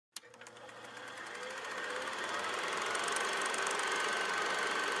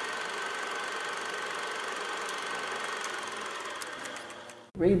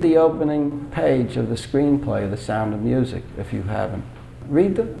Read the opening page of the screenplay, The Sound of Music, if you haven't.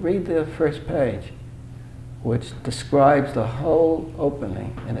 Read the first page, which describes the whole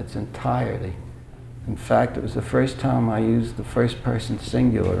opening in its entirety. In fact, it was the first time I used the first person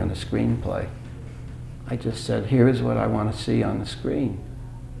singular in a screenplay. I just said, here's what I want to see on the screen.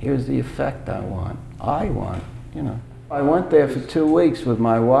 Here's the effect I want, you know. I went there for 2 weeks with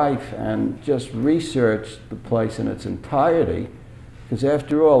my wife and just researched the place in its entirety, because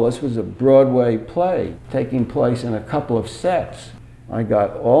after all, this was a Broadway play taking place in a couple of sets. I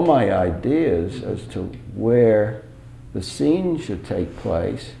got all my ideas as to where the scene should take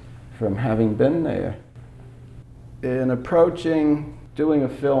place from having been there. In approaching doing a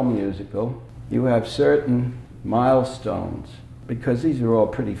film musical, you have certain milestones, because these are all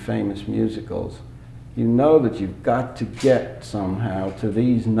pretty famous musicals. You know that you've got to get somehow to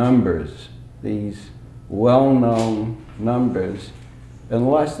these numbers, these well-known numbers,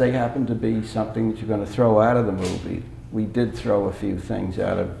 unless they happen to be something that you're going to throw out of the movie. We did throw a few things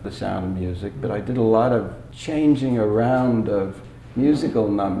out of The Sound of Music, but I did a lot of changing around of musical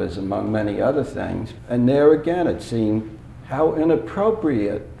numbers, among many other things. And there again, it seemed how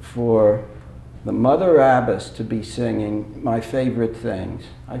inappropriate for the Mother Abbess to be singing My Favorite Things.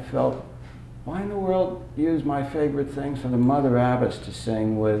 I felt, why in the world use My Favorite Things for the Mother Abbess to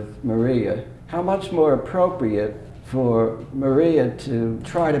sing with Maria? How much more appropriate for Maria to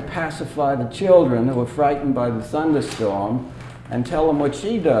try to pacify the children who are frightened by the thunderstorm and tell them what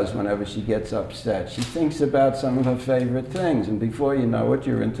she does whenever she gets upset. She thinks about some of her favorite things, and before you know it,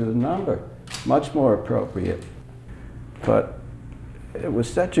 you're into the number. Much more appropriate. But it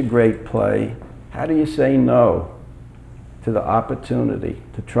was such a great play. How do you say no to the opportunity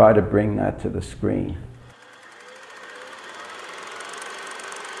to try to bring that to the screen?